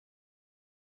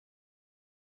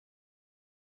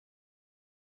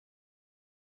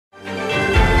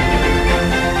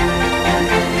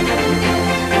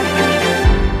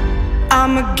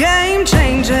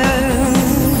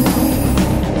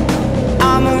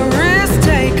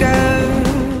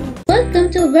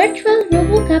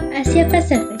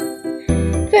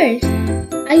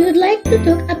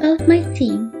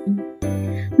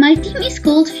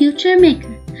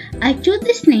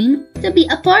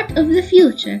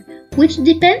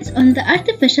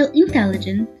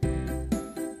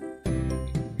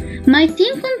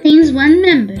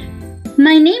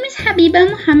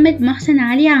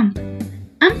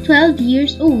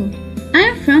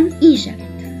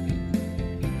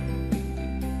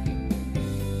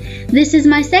This is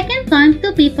my second time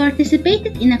to be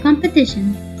participated in a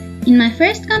competition. In my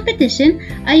first competition,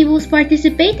 I was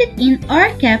participated in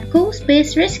RCAP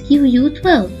CoSpace Rescue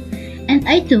U12, and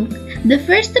I took the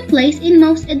first place in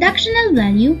most educational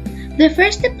value, the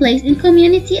first place in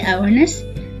community awareness,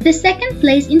 the second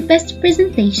place in best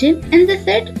presentation, and the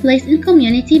third place in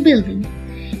community building.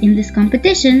 In this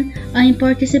competition, I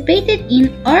participated in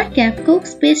RCAP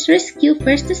CoSpace Rescue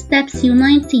FirstSteps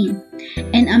U19,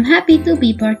 and I'm happy to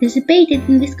be participated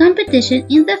in this competition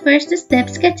in the First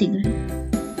Steps category.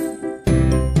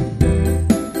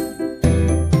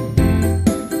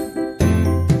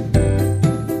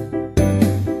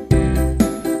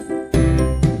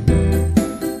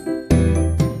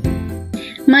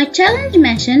 My challenge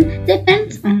mission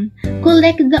depends on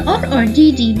collect the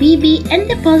RRGGBB and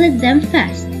deposit them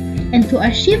fast. And to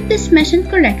achieve this mission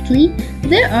correctly,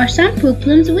 there are some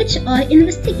problems which I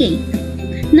investigate.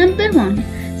 Number 1.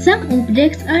 Some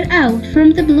objects are out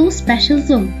from the blue special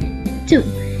zone. 2.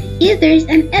 If there is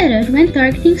an error when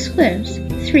targeting squares.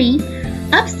 3.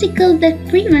 Obstacles that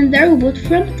prevent the robot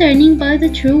from turning by the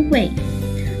true way.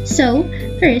 So,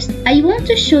 first, I want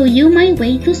to show you my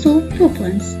way to solve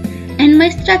problems and my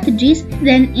strategies,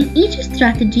 then in each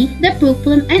strategy, the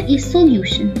problem and its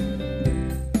solution.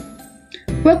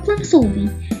 Problem solving.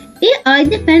 AI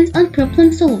depends on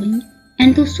problem solving,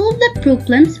 and to solve the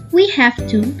problems, we have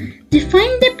to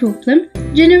define the problem,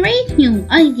 generate new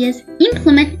ideas,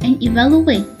 implement and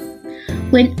evaluate.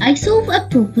 When I solve a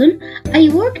problem, I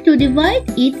work to divide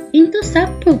it into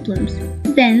sub-problems,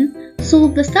 then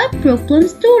solve the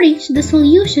sub-problems to reach the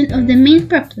solution of the main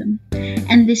problem,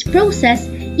 and this process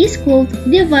is called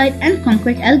divide and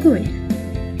conquer algorithm.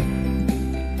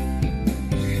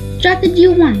 Strategy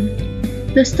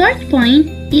 1. The start point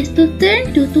is to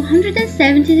turn to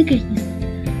 270 degrees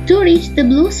to reach the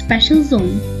blue special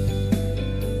zone.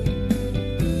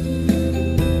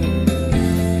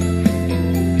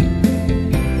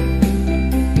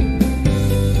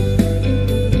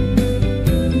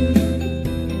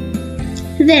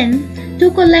 Then, to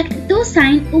collect two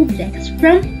sign objects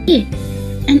from it,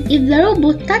 and if the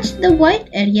robot touches the white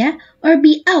area or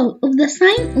be out of the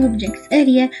sign objects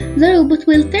area, the robot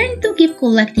will turn to keep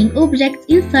collecting objects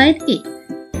inside it.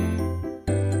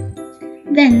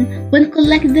 Then, when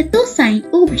collect the two sign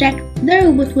objects, the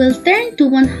robot will turn to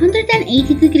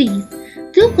 180 degrees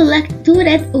to collect two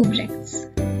red objects.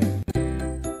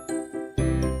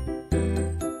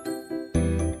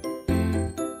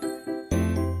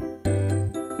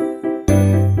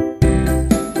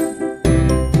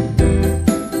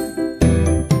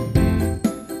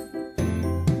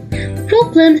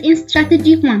 Problems in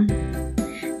Strategy 1.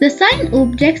 The sign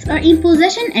objects are in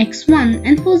position x1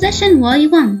 and position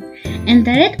y1, and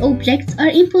the red objects are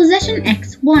in position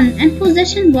x1 and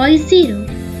position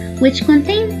y0, which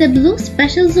contains the blue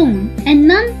special zone and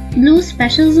non-blue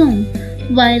special zone,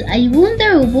 while I want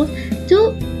the robot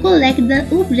to collect the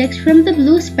objects from the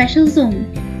blue special zone.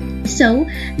 So,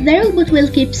 the robot will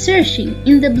keep searching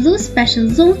in the blue special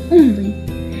zone only,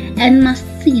 and must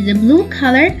see the blue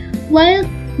color while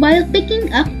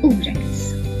picking up objects.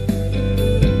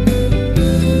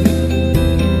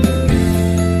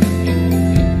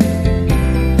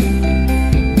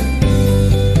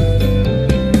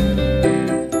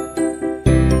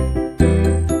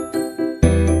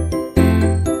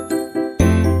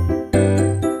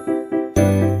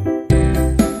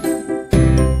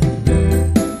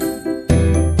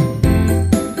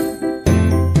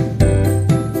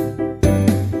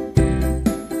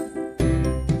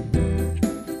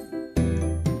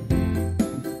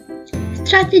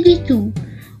 Strategy 2.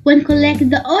 When collect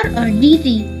the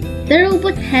RRGG, the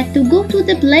robot had to go to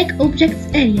the black objects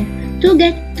area to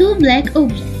get two black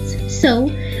objects. So,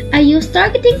 I use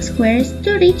targeting squares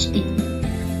to reach it.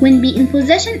 When be in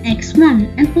position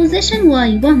x1 and position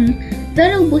y1,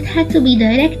 the robot had to be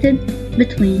directed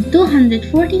between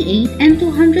 248 and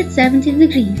 270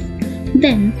 degrees.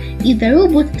 Then, if the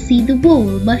robot see the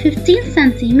wall by 15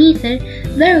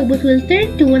 cm, the robot will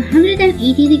turn to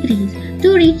 180 degrees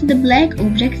to reach the black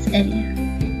objects area.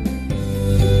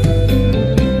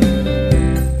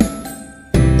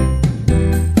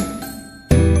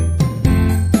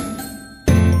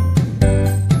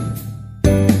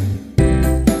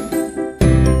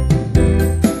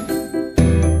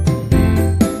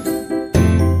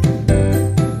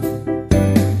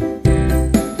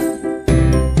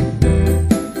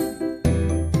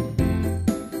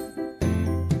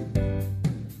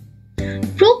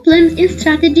 Problems in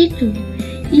Strategy 2.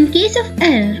 In case of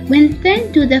error, when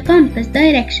turned to the compass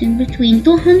direction between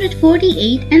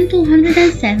 248 and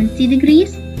 270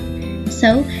 degrees.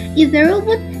 So, if the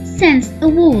robot sends a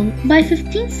wall by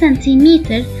 15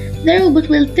 centimeters, the robot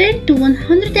will turn to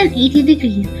 180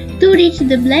 degrees to reach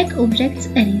the black object's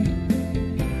area.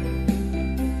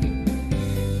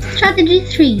 Strategy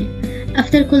 3.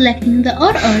 After collecting the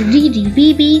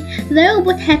RRGGBB, the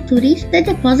robot had to reach the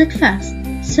deposit fast.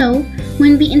 So,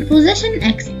 when be in position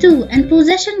X2 and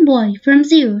position Y from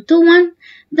 0 to 1,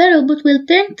 the robot will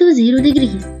turn to 0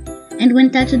 degrees, and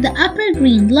when touch the upper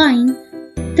green line,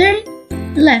 turn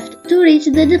left to reach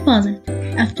the deposit.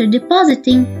 After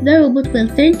depositing, the robot will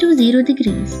turn to 0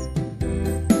 degrees.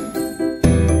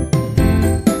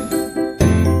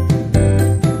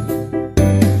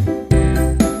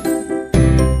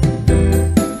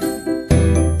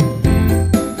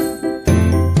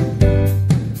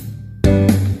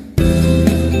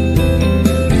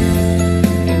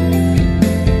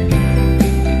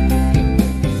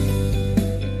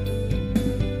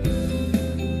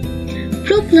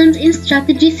 Problems in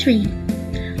Strategy 3.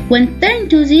 When turned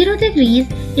to 0 degrees,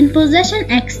 in position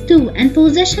X2 and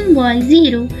position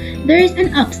Y0, there is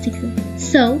an obstacle.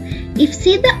 So, if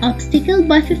see the obstacle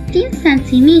by 15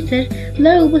 centimeters,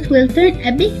 the robot will turn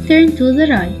a big turn to the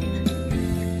right.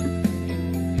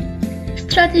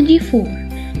 Strategy 4.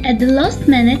 At the last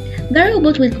minute, the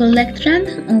robot will collect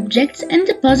random objects and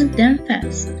deposit them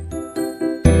fast.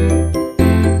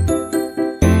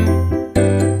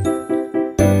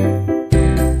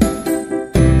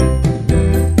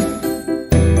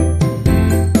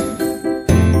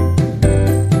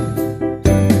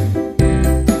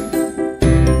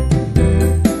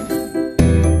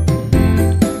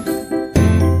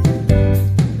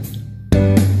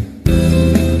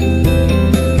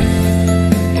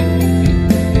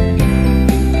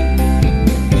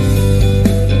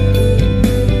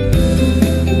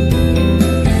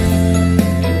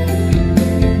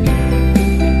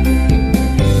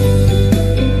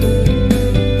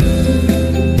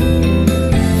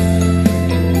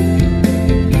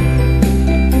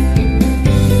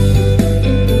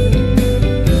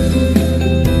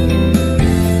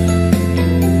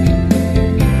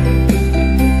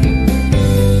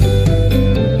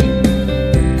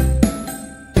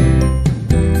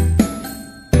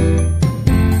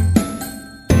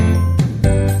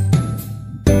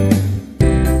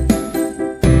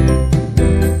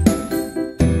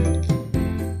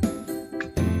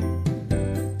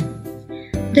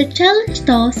 The challenge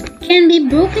task can be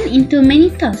broken into many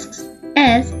tasks,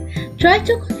 as try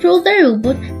to control the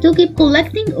robot to keep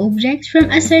collecting objects from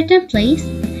a certain place,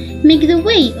 make the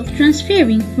way of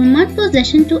transferring from one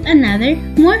position to another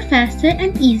more faster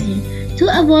and easier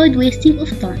to avoid wasting of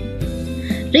time.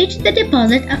 Reach the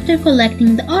deposit after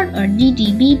collecting the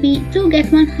RRGGBB to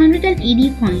get 180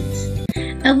 points.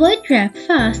 Avoid trap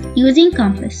fast using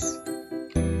compass.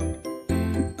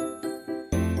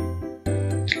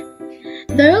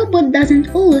 The robot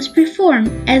doesn't always perform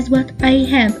as what I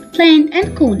have planned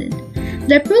and coded.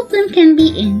 The problem can be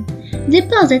in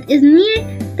deposit is near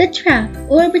the trap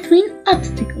or between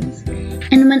obstacles,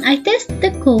 and when I test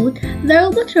the code, the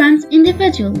robot runs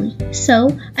individually,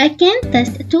 so I can't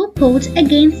test two codes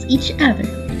against each other.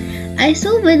 I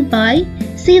solve it by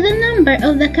see the number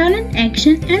of the current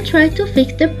action and try to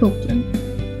fix the problem.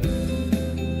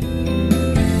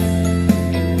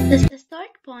 The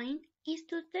start point is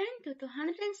to turn to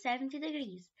 270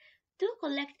 degrees to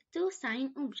collect two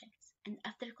sign objects, and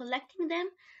after collecting them,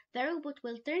 the robot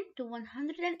will turn to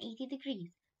 180 degrees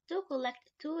to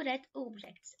collect two red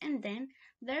objects, and then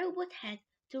the robot had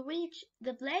to reach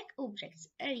the black objects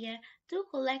area to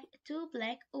collect two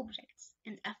black objects,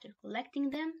 and after collecting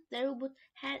them, the robot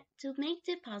had to make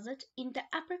deposit in the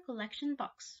upper collection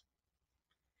box.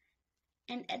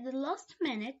 And at the last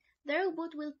minute, the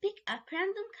robot will pick up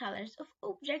random colors of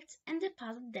objects and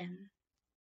deposit them.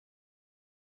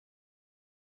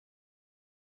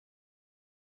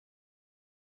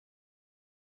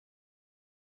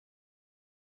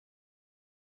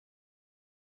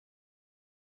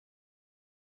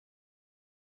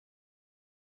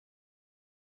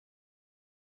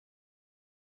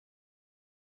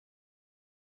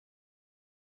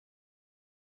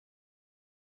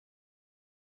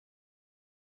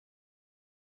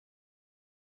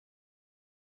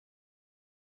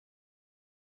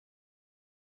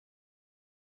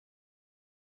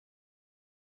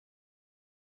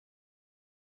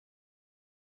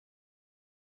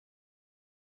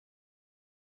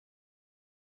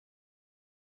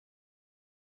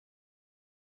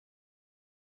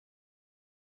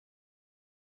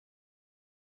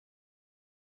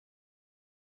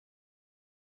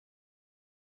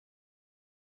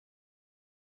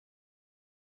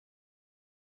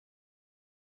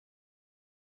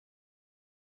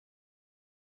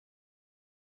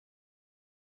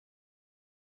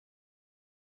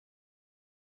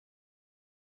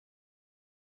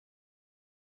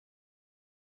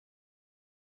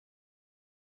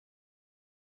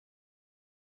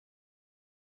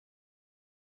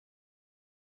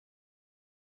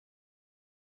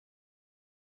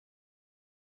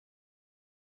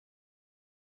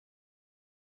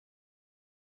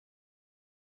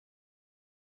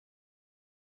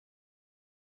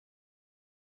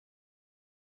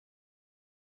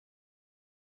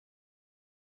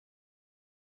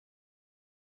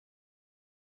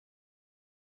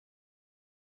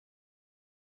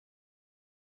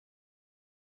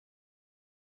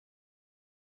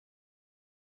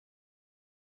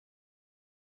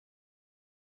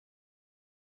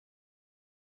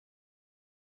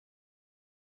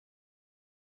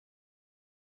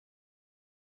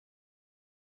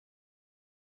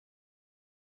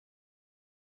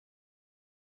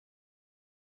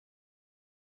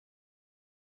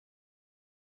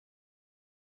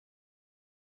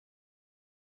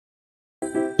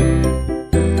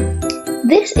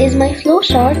 This is my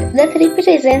flowchart that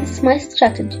represents my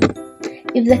strategy.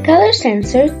 If the color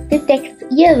sensor detects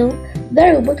yellow,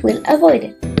 the robot will avoid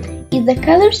it. If the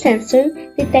color sensor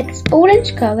detects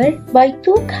orange color by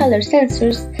 2 color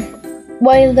sensors,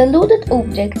 while the loaded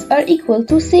objects are equal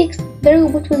to 6, the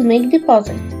robot will make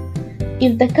deposit.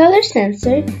 If the color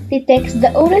sensor detects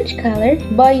the orange color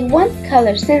by 1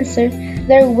 color sensor,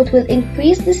 the robot will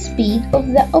increase the speed of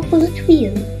the opposite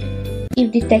wheel.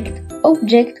 If detect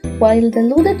object while the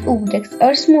loaded objects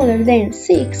are smaller than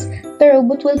 6, the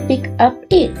robot will pick up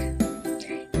 8.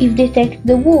 If detect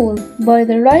the wall by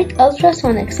the right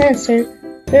ultrasonic sensor,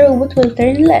 the robot will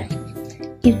turn left.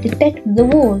 If detect the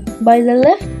wall by the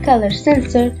left color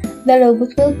sensor, the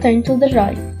robot will turn to the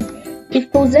right.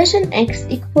 If position x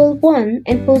equals 1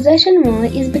 and position y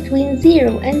is between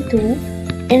 0 and 2,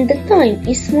 and the time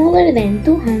is smaller than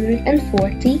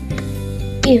 240,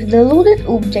 if the loaded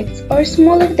objects are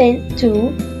smaller than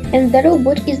 2, and the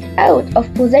robot is out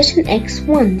of position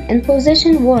x1 and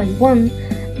position y1,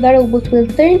 the robot will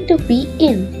turn to be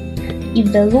in.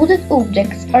 If the loaded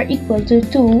objects are equal to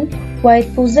 2, while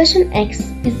position x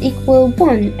is equal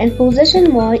 1 and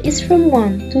position y is from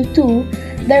 1 to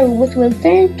 2, the robot will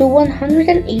turn to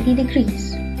 180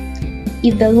 degrees.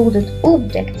 If the loaded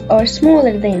objects are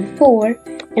smaller than 4,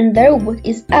 and the robot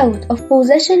is out of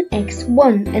position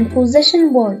x1 and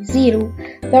position y0,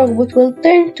 the robot will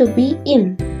turn to be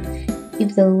in.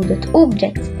 If the loaded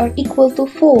objects are equal to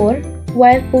 4,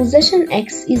 while position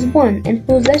x is 1 and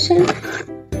position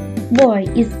y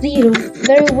is 0,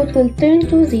 the robot will turn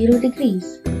to 0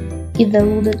 degrees. If the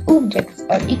loaded objects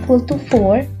are equal to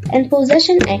 4 and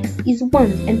position x is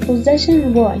 1 and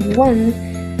position y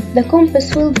 1, the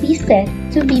compass will be set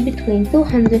to be between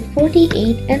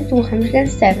 248 and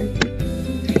 270.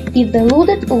 If the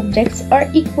loaded objects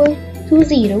are equal to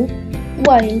 0,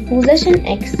 while position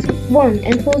x 1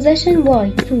 and position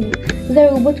y 2, the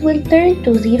robot will turn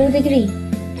to 0 degree.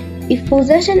 If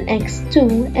position x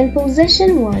 2 and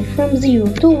position y from 0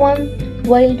 to 1,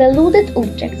 while the loaded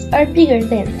objects are bigger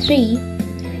than 3,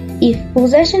 if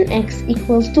position x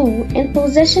equals 2 and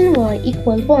position y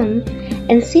equals 1,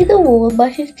 and see the wall by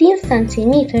 15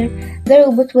 cm, the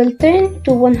robot will turn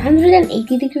to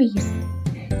 180 degrees.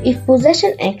 If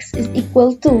position x is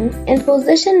equal to and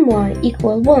position y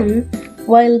equal 1,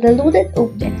 while the loaded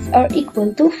objects are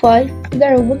equal to 5, the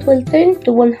robot will turn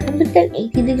to 180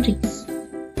 degrees.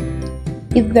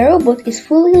 If the robot is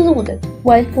fully loaded,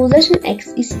 while position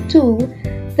x is 2,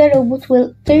 the robot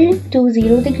will turn to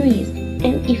 0 degrees.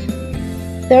 And if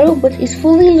the robot is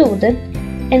fully loaded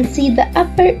and see the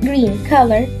upper green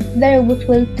color, the robot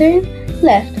will turn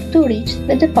left to reach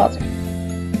the deposit.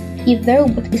 If the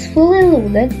robot is fully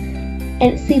loaded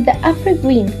and see the upper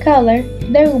green color,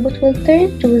 the robot will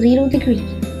turn to 0 degrees.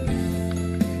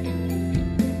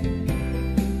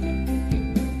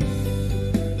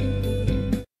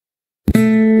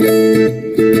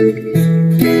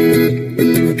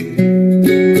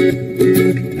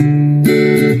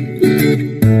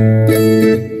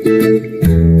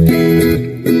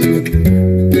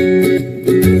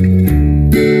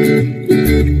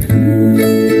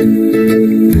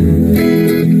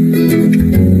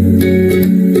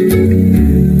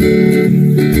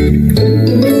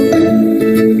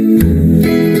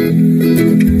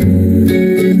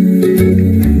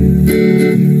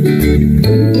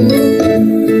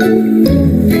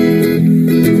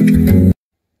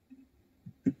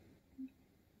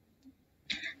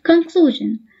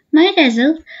 Conclusion. My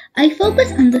result, I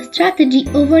focus on the strategy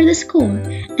over the score,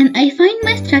 and I find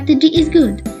my strategy is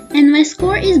good, and my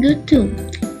score is good too.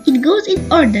 It goes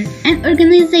in order and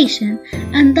organization,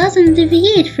 and doesn't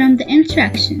deviate from the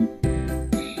instruction.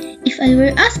 If I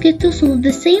were asked to solve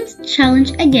the same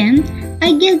challenge again,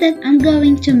 I guess that I'm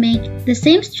going to make the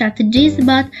same strategies,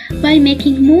 but by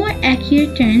making more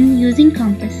accurate turn using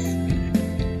compass.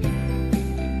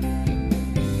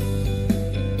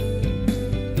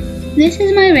 This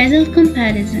is my result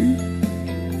comparison.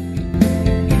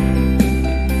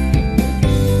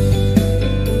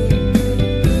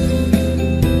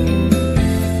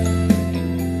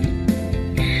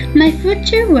 My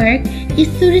future work is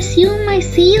to resume my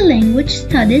C language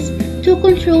studies to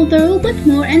control the robot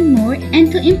more and more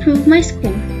and to improve my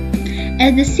score,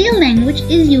 as the C language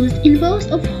is used in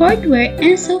both of hardware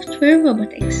and software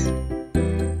robotics.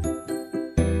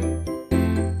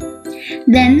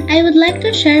 Then I would like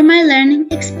to share my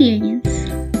learning experience.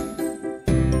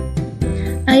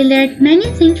 I learned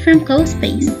many things from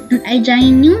CoSpace, and I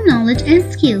gained new knowledge and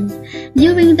skills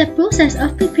during the process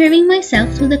of preparing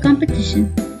myself to the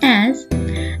competition, as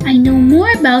I know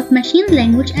more about machine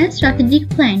language and strategic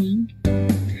planning.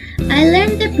 I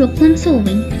learn the problem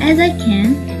solving as I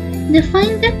can,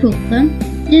 define the problem,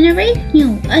 generate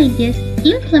new ideas,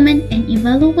 implement and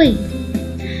evaluate.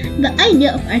 The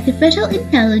idea of artificial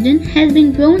intelligence has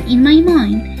been grown in my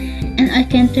mind, and I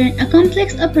can turn a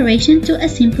complex operation to a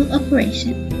simple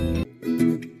operation.